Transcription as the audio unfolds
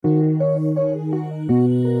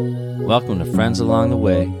Welcome to Friends Along the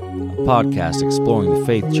Way, a podcast exploring the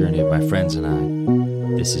faith journey of my friends and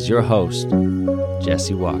I. This is your host,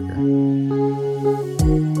 Jesse Walker.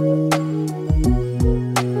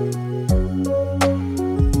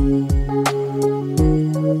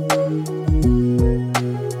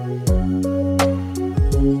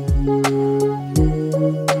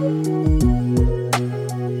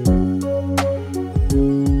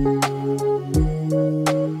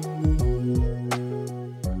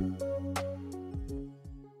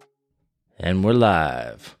 And we're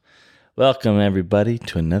live. Welcome, everybody,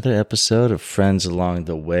 to another episode of Friends Along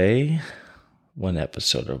the Way. What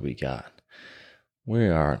episode have we got? We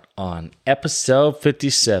are on episode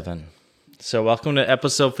 57. So welcome to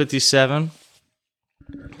episode 57.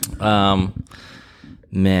 Man,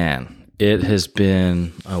 it has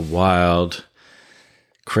been a wild,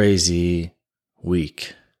 crazy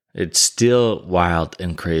week. It's still wild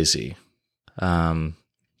and crazy. It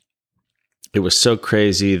was so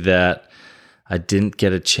crazy that I didn't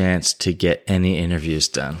get a chance to get any interviews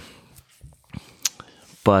done.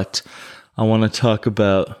 But I want to talk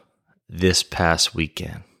about this past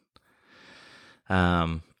weekend.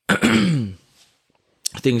 Things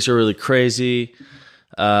are really crazy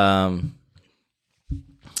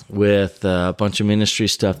with a bunch of ministry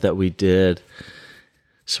stuff that we did.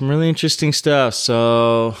 Some really interesting stuff.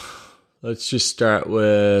 So let's just start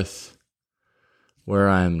with where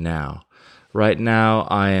I am now. Right now,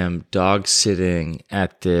 I am dog sitting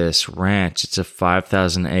at this ranch. It's a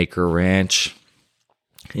 5,000 acre ranch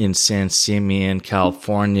in San Simeon,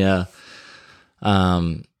 California.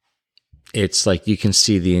 It's like you can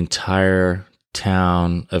see the entire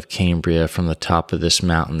town of Cambria from the top of this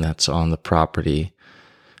mountain that's on the property.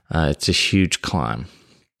 It's a huge climb.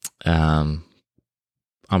 I'm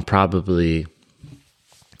probably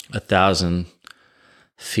 1,000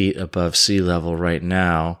 feet above sea level right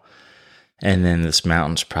now. And then this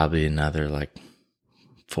mountain's probably another like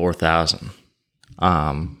 4,000. And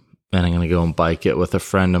I'm going to go and bike it with a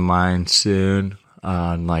friend of mine soon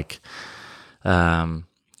on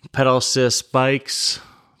pedal assist bikes.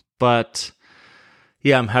 But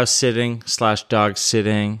yeah, I'm house sitting / dog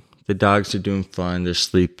sitting. The dogs are doing fine. They're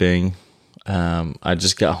sleeping. I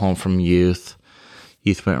just got home from youth.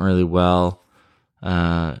 Youth went really well.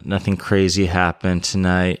 Nothing crazy happened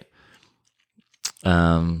tonight.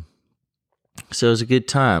 So it was a good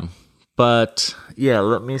time. But yeah,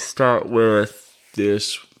 let me start with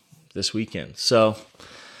this weekend. So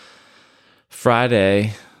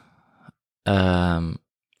Friday, I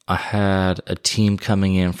had a team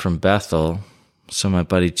coming in from Bethel. So my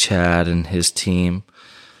buddy Chad and his team,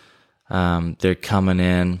 they're coming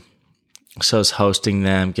in. So I was hosting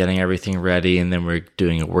them, getting everything ready, and then we're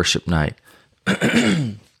doing a worship night.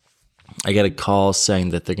 I got a call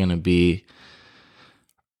saying that they're going to be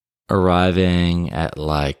arriving at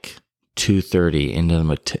like 2:30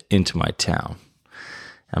 into my town.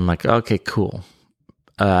 I'm like, okay, cool.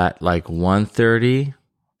 At like 1:30,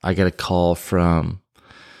 I get a call from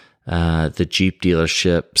the Jeep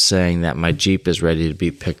dealership saying that my Jeep is ready to be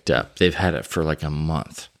picked up. They've had it for like a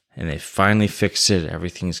month, and they finally fixed it.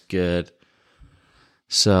 Everything's good.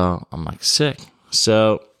 So I'm like, sick.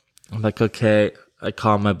 So I'm like, okay. I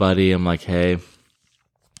call my buddy. I'm like, hey,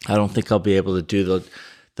 I don't think I'll be able to do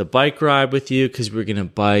the bike ride with you because we're going to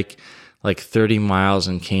bike like 30 miles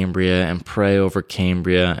in Cambria and pray over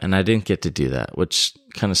Cambria. And I didn't get to do that, which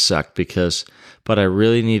kind of sucked but I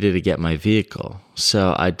really needed to get my vehicle.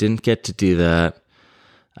 So I didn't get to do that.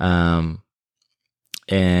 And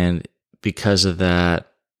because of that,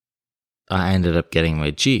 I ended up getting my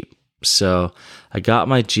Jeep. So I got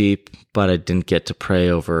my Jeep, but I didn't get to pray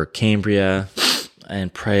over Cambria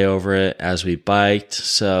and pray over it as we biked.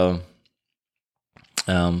 So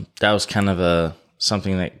that was kind of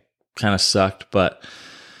something that kind of sucked, but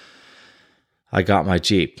I got my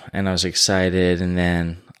Jeep and I was excited. And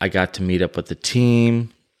then I got to meet up with the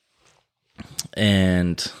team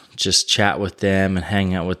and just chat with them and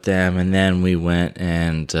hang out with them. And then we went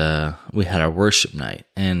and we had our worship night,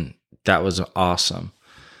 and that was awesome.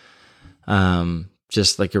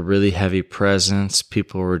 Just like a really heavy presence.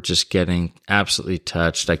 People were just getting absolutely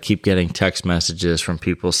touched. I keep getting text messages from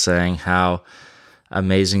people saying how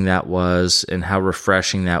amazing that was and how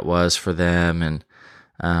refreshing that was for them. And,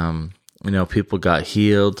 people got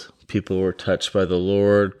healed. People were touched by the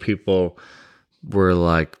Lord. People were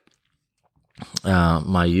like,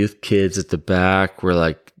 my youth kids at the back were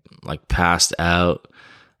like passed out.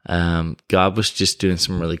 God was just doing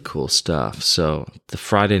some really cool stuff. So the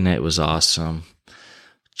Friday night was awesome.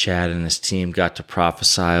 Chad and his team got to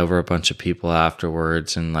prophesy over a bunch of people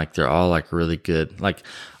afterwards, and like they're all like really good. Like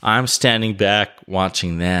I'm standing back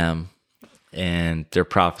watching them, and they're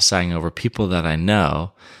prophesying over people that I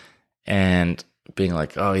know, and being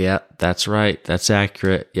like, "Oh yeah, that's right, that's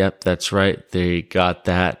accurate. Yep, that's right. They got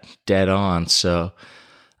that dead on." So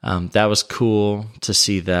that was cool to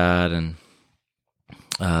see that, and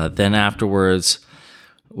then afterwards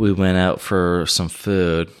we went out for some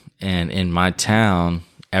food, and in my town,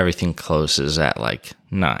 everything closes at like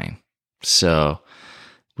 9. So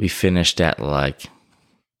we finished at like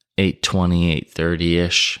 8:20,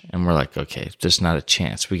 8:30-ish. And we're like, okay, there's not a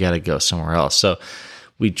chance. We got to go somewhere else. So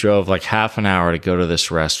we drove like half an hour to go to this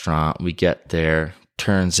restaurant. We get there.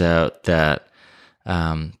 Turns out that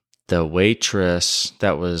the waitress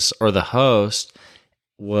or the host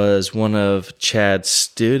was one of Chad's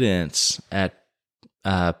students at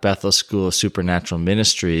Bethel School of Supernatural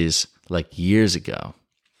Ministries like years ago.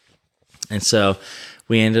 And so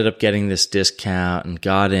we ended up getting this discount and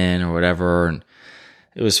got in or whatever, and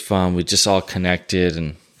it was fun. We just all connected,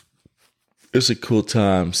 and it was a cool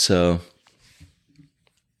time. So,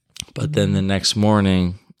 but then the next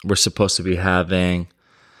morning, we're supposed to be having,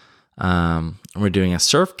 we're doing a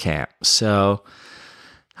surf camp. So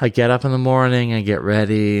I get up in the morning, I get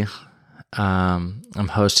ready. I'm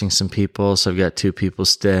hosting some people, so I've got 2 people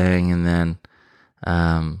staying, and then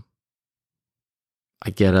I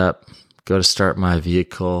get up, go to start my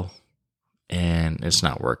vehicle, and it's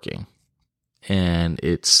not working. And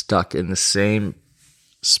it's stuck in the same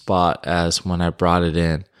spot as when I brought it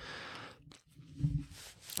in.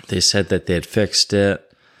 They said that they had fixed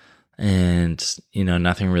it, and,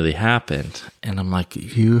 nothing really happened. And I'm like,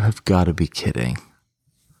 you have got to be kidding.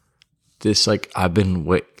 This, I've been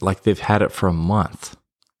they've had it for a month.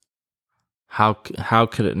 How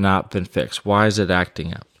could it not been fixed? Why is it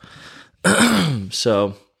acting up?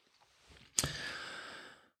 So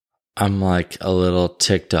I'm like a little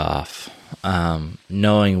ticked off,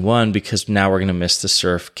 knowing, 1, because now we're going to miss the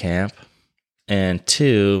surf camp, and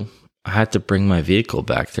 2, I had to bring my vehicle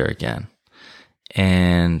back there again.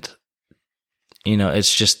 And,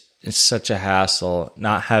 it's such a hassle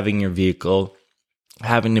not having your vehicle,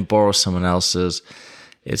 having to borrow someone else's.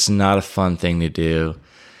 It's not a fun thing to do.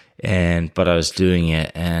 But I was doing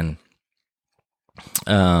it, and,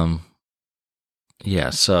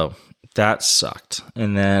 so that sucked.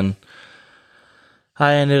 And then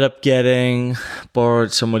I ended up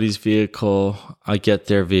borrowed somebody's vehicle. I get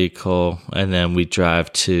their vehicle, and then we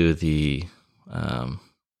drive to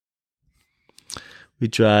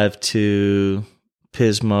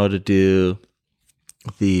Pismo to do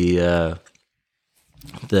the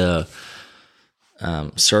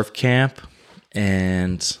surf camp.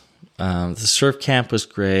 And the surf camp was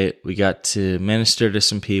great. We got to minister to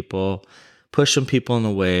some people, push some people in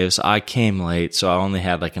the waves. I came late, so I only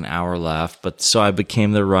had like an hour left. But so I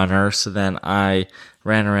became the runner. So then I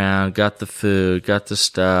ran around, got the food, got the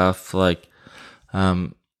stuff,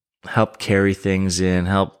 help carry things in,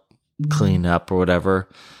 help clean up or whatever.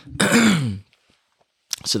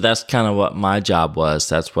 So that's kind of what my job was.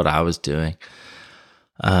 That's what I was doing.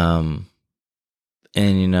 And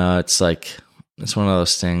it's one of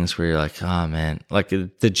those things where you're like, oh man, like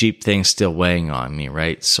the Jeep thing's still weighing on me,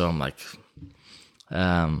 right? So I'm like,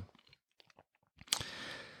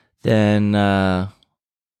 then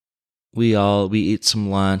we eat some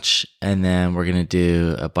lunch, and then we're gonna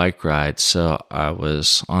do a bike ride. So I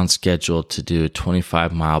was on schedule to do a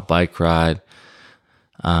 25-mile bike ride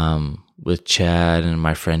with Chad and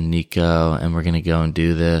my friend Nico, and we're gonna go and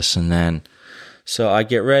do this. And then so I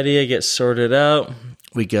get ready, I get sorted out,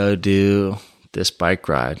 we go do this bike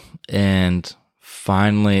ride, and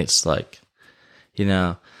finally it's like,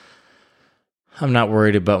 I'm not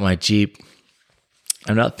worried about my Jeep.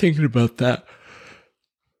 I'm not thinking about that.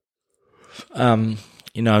 I'm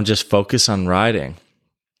just focused on riding.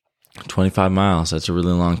 25 miles, that's a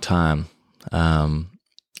really long time.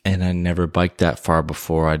 And I never biked that far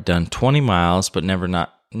before. I'd done 20 miles, but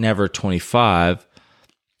never 25.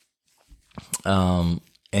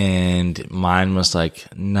 And mine was like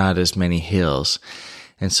not as many hills.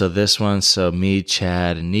 And so this one, me,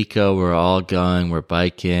 Chad, and Nico, we're all going, we're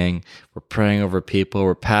biking, we're praying over people,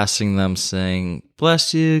 we're passing them saying,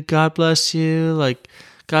 bless you, God bless you, like,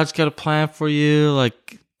 God's got a plan for you,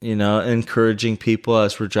 like, encouraging people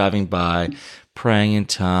as we're driving by, praying in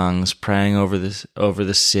tongues, praying over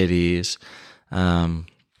the cities.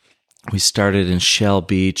 We started in Shell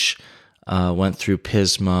Beach, went through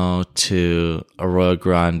Pismo to Arroyo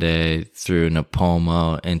Grande, through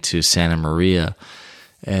Napomo, and to Santa Maria.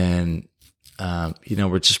 And,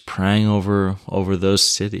 we're just praying over those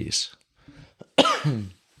cities.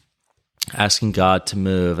 asking God to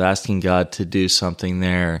move, asking God to do something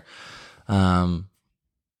there. And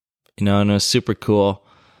it was super cool.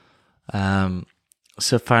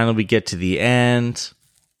 So finally we get to the end,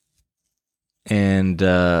 and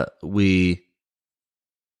we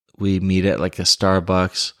meet at like a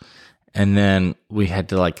Starbucks, and then we had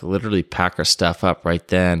to like literally pack our stuff up right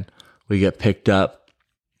then. We get picked up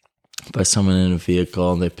by someone in a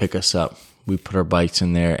vehicle, and they pick us up. We put our bikes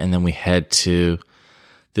in there, and then we head to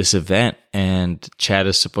this event, and Chad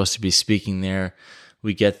is supposed to be speaking there.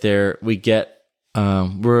 We get there,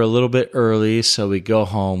 we're a little bit early, so we go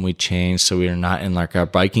home, we change, so we are not in like our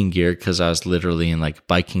biking gear, because I was literally in like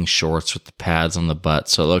biking shorts with the pads on the butt,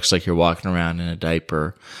 so it looks like you're walking around in a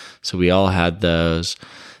diaper. So we all had those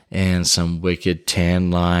and some wicked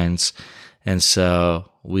tan lines, and so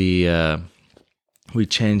we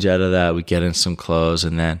change out of that, we get in some clothes,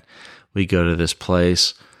 and then we go to this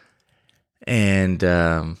place, and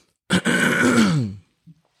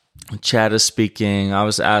Chad is speaking. I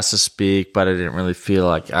was asked to speak, but I didn't really feel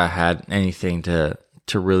like I had anything to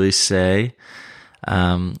really say.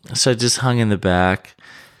 So I just hung in the back,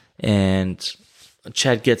 and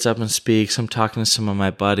Chad gets up and speaks. I'm talking to some of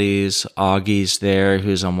my buddies. Augie's there,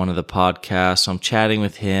 who's on one of the podcasts. So I'm chatting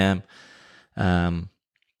with him. And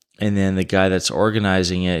then the guy that's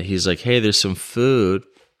organizing it, he's like, hey, there's some food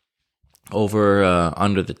over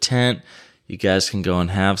under the tent. You guys can go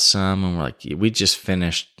and have some. And we're like, we just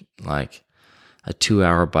finished like a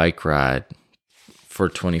 2-hour bike ride for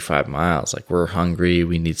 25 miles. Like, we're hungry.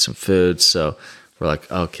 We need some food. So we're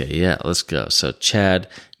like, okay, yeah, let's go. So Chad,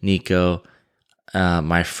 Nico,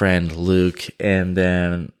 my friend Luke, and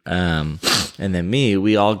then me,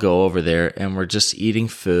 we all go over there, and we're just eating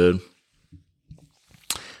food.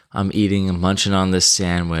 I'm munching on this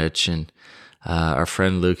sandwich, and our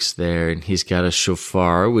friend Luke's there, and he's got a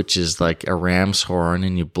shofar, which is like a ram's horn,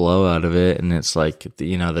 and you blow out of it, and it's like,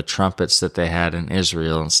 the trumpets that they had in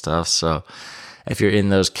Israel and stuff. So if you're in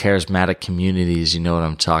those charismatic communities, you know what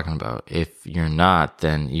I'm talking about. If you're not,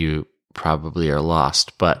 then you probably are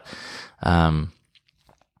lost. But,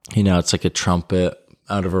 it's like a trumpet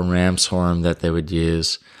out of a ram's horn that they would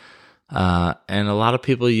use. And a lot of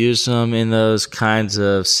people use them in those kinds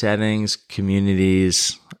of settings,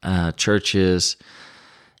 communities, churches,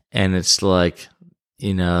 and it's like,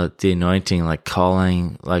 the anointing, like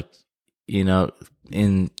calling, like,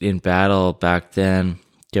 in battle back then,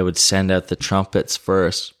 they would send out the trumpets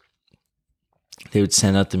first. They would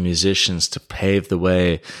send out the musicians to pave the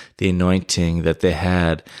way, the anointing that they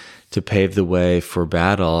had to pave the way for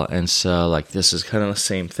battle. And so, like, this is kind of the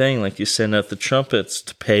same thing. Like, you send out the trumpets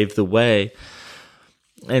to pave the way.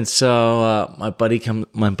 And so my buddy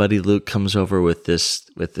Luke comes over with this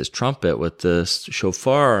trumpet, with this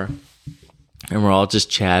shofar, and we're all just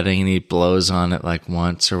chatting, and he blows on it like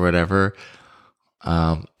once or whatever.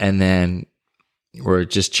 And then we're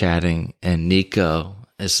just chatting, and Nico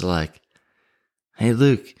is like, hey,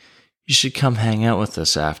 Luke, you should come hang out with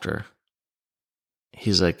us after.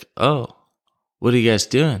 He's like, oh, what are you guys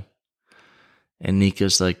doing? And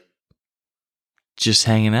Nico's like, just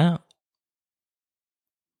hanging out.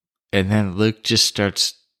 And then Luke just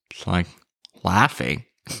starts like laughing.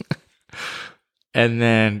 And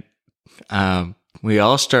then we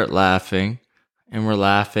all start laughing, and we're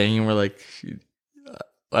like,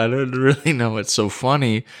 I don't really know what's so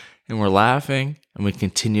funny. And we're laughing, and we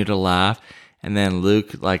continue to laugh. And then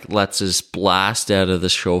Luke like lets us blast out of the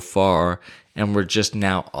shofar, and we're just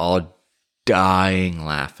now all dying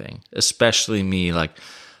laughing, especially me. Like,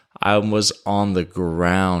 I was on the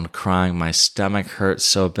ground crying. My stomach hurt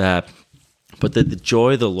so bad. But the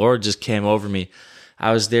joy of the Lord just came over me.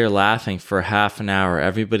 I was there laughing for half an hour.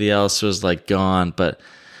 Everybody else was like gone. But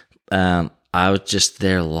I was just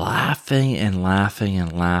there laughing and laughing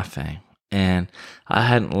and laughing. And I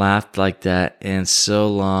hadn't laughed like that in so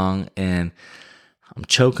long. And I'm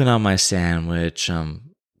choking on my sandwich.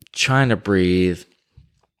 I'm trying to breathe.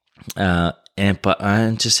 But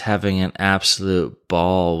I'm just having an absolute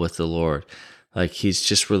ball with the Lord. Like, he's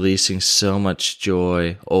just releasing so much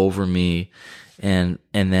joy over me. And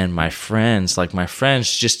then my friends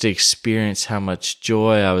just to experience how much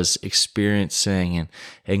joy I was experiencing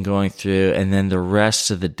and going through. And then the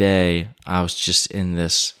rest of the day, I was just in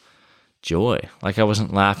this joy. Like, I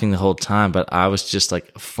wasn't laughing the whole time, but I was just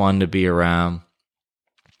like fun to be around.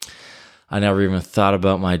 I never even thought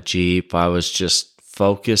about my Jeep. I was just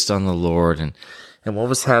focused on the Lord and what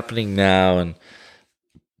was happening now, and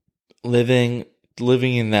living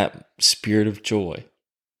in that spirit of joy.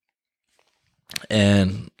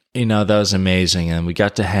 And that was amazing. And we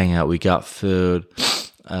got to hang out. We got food,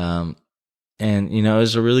 and And, it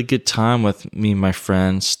was a really good time with me and my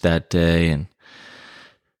friends that day. And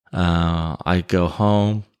I go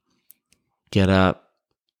home, get up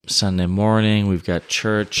Sunday morning. We've got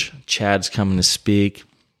church. Chad's coming to speak.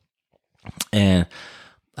 And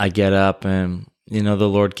I get up and, the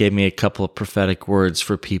Lord gave me a couple of prophetic words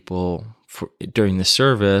for people during the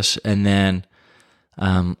service. And then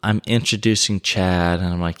I'm introducing Chad, and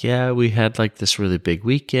I'm like, yeah, we had like this really big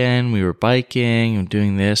weekend. We were biking and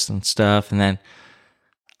doing this and stuff. And then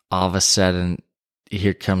all of a sudden,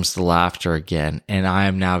 here comes the laughter again. And I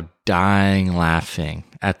am now dying laughing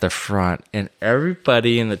at the front. And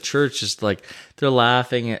everybody in the church is like, they're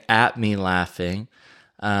laughing at me laughing.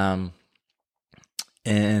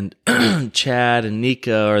 And Chad and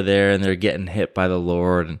Nico are there, and they're getting hit by the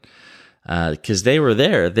Lord. And because they were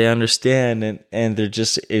there, they understand, and they're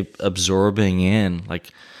just absorbing in, like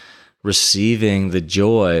receiving the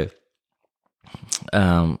joy.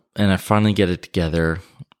 And I finally get it together.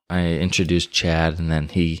 I introduce Chad, and then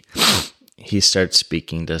he starts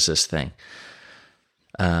speaking, does this thing.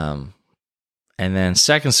 And then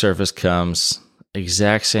second service comes,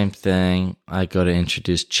 exact same thing. I go to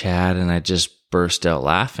introduce Chad, and I just burst out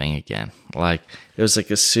laughing again. Like, it was like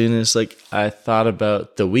as soon as like I thought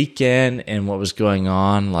about the weekend and what was going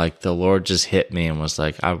on, like the Lord just hit me and was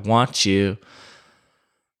like, I want you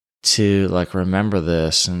to like remember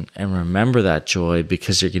this and remember that joy,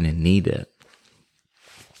 because you're going to need it.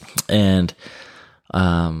 And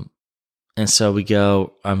so we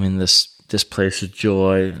go, I'm in this place of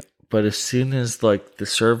joy, but as soon as like the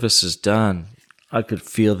service is done, I could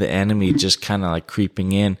feel the enemy just kind of like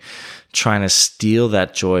creeping in, trying to steal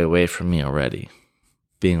that joy away from me already.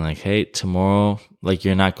 Being like, hey, tomorrow, like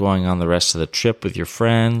you're not going on the rest of the trip with your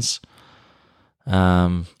friends.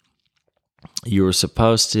 You were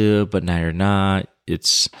supposed to, but now you're not. You're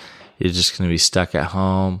just going to be stuck at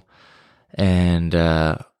home. And,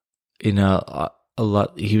 a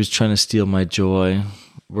lot, he was trying to steal my joy.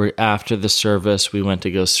 After the service, we went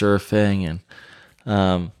to go surfing,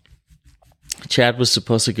 and, Chad was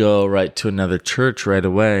supposed to go right to another church right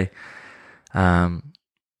away. But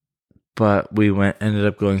we ended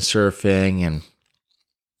up going surfing, and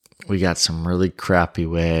we got some really crappy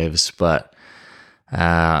waves, but,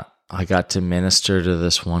 I got to minister to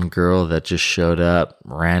this one girl that just showed up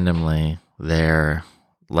randomly there,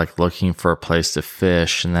 like looking for a place to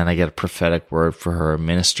fish. And then I get a prophetic word for her,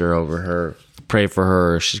 minister over her, pray for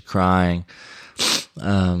her. She's crying.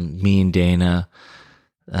 Me and Dana,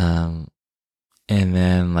 and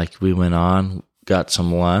then like we went on, got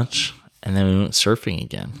some lunch, and then we went surfing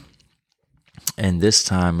again. And this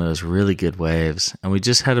time it was really good waves, and we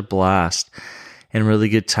just had a blast and really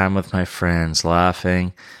good time with my friends,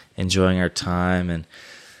 laughing, enjoying our time. And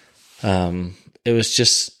it was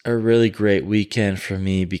just a really great weekend for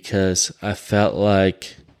me, because I felt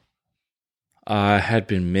like I had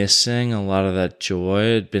been missing a lot of that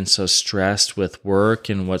joy. I'd been so stressed with work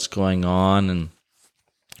and what's going on, and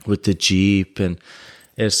with the Jeep. And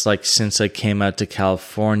it's like since I came out to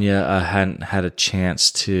California, I hadn't had a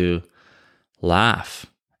chance to laugh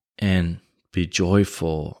and be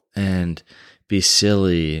joyful and be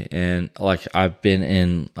silly. And like I've been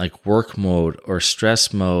in like work mode or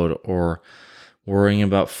stress mode or worrying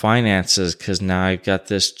about finances, because now I've got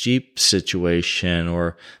this Jeep situation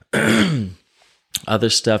or other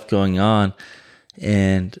stuff going on.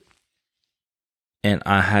 And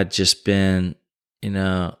I had just been,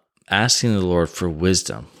 asking the Lord for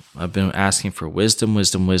wisdom. I've been asking for wisdom.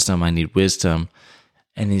 I need wisdom.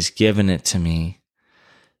 And He's given it to me.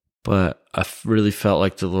 But I really felt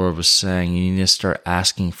like the Lord was saying, you need to start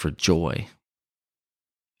asking for joy.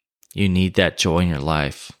 You need that joy in your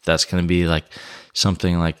life. That's going to be like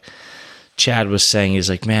something like Chad was saying. He's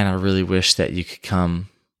like, man, I really wish that you could come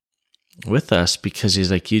with us, because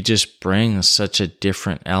he's like, you just bring such a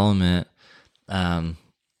different element. And,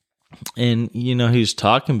 he was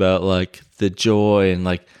talking about like the joy, and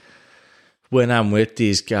like when I'm with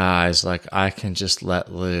these guys, like I can just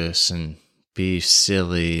let loose and be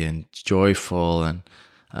silly and joyful, and,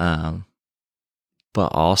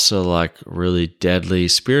 but also like really deadly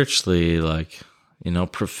spiritually, like,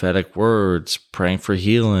 prophetic words, praying for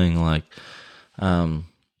healing, like,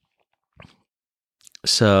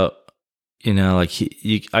 so, like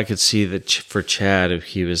I could see that for Chad, if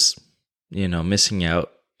he was, missing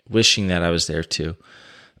out, wishing that I was there too.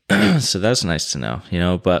 So that's nice to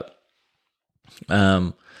know, but, yeah,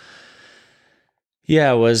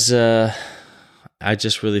 it was, I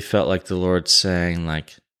just really felt like the Lord saying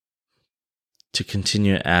like to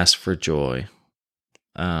continue to ask for joy.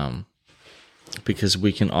 Because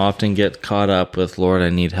we can often get caught up with, Lord, I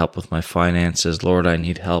need help with my finances. Lord, I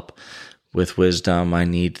need help with wisdom. I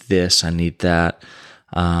need this, I need that.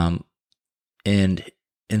 And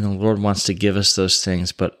the Lord wants to give us those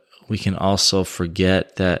things, but we can also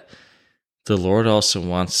forget that the Lord also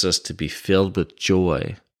wants us to be filled with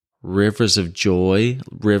joy, rivers of joy,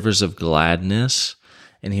 rivers of gladness,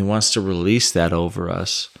 and He wants to release that over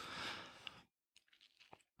us.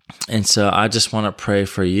 And so I just want to pray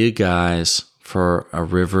for you guys for a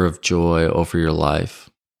river of joy over your life.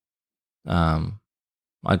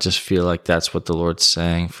 I just feel like that's what the Lord's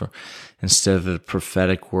saying, for instead of a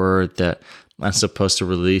prophetic word, that I'm supposed to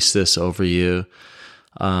release this over you,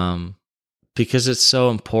 because it's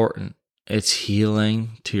so important. It's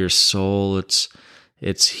healing to your soul.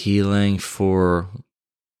 It's healing for,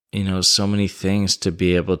 so many things, to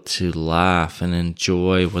be able to laugh and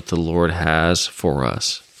enjoy what the Lord has for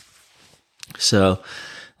us. So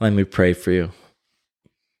let me pray for you.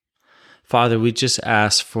 Father, we just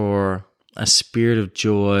ask for a spirit of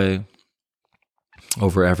joy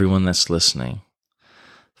over everyone that's listening.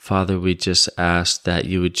 Father, we just ask that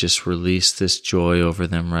you would just release this joy over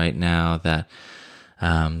them right now, that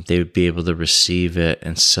they would be able to receive it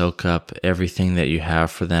and soak up everything that you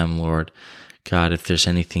have for them, Lord. God, if there's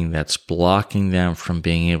anything that's blocking them from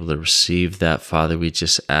being able to receive that, Father, we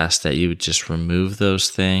just ask that you would just remove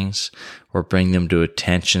those things or bring them to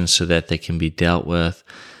attention so that they can be dealt with.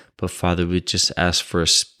 But Father, we just ask for a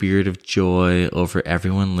spirit of joy over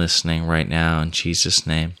everyone listening right now in Jesus'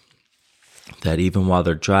 name. That even while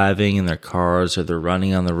they're driving in their cars or they're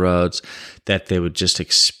running on the roads, that they would just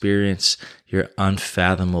experience your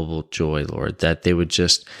unfathomable joy, Lord. That they would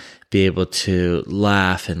just be able to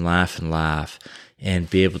laugh and laugh and laugh and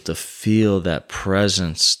be able to feel that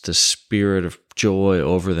presence, the spirit of joy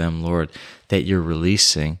over them, Lord, that you're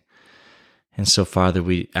releasing. And so, Father,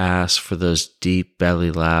 we ask for those deep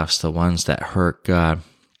belly laughs, the ones that hurt, God.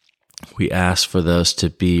 We ask for those to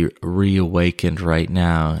be reawakened right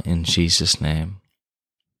now in Jesus' name.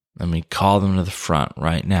 And we call them to the front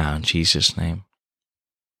right now in Jesus' name.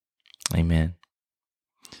 Amen.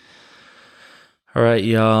 All right,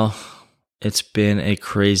 y'all. It's been a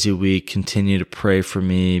crazy week. Continue to pray for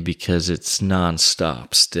me because it's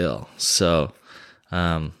nonstop still. So,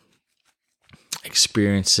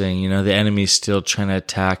 experiencing, the enemy's still trying to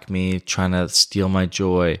attack me, trying to steal my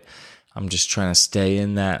joy. I'm just trying to stay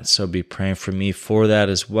in that. So be praying for me for that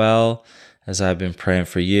as well as I've been praying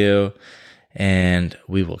for you. And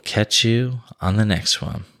we will catch you on the next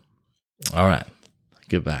one. All right.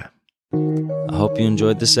 Goodbye. I hope you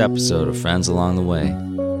enjoyed this episode of Friends Along the Way.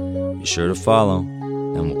 Be sure to follow,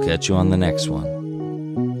 and we'll catch you on the next one.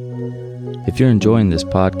 If you're enjoying this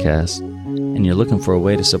podcast and you're looking for a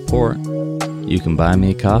way to support, you can buy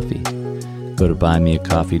me a coffee. Go to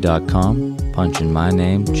buymeacoffee.com, punch in my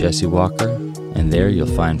name, Jesse Walker, and there you'll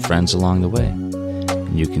find Friends Along the Way.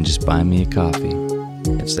 And you can just buy me a coffee.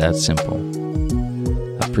 It's that simple.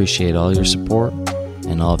 I appreciate all your support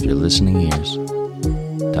and all of your listening ears.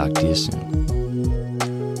 Talk to you soon.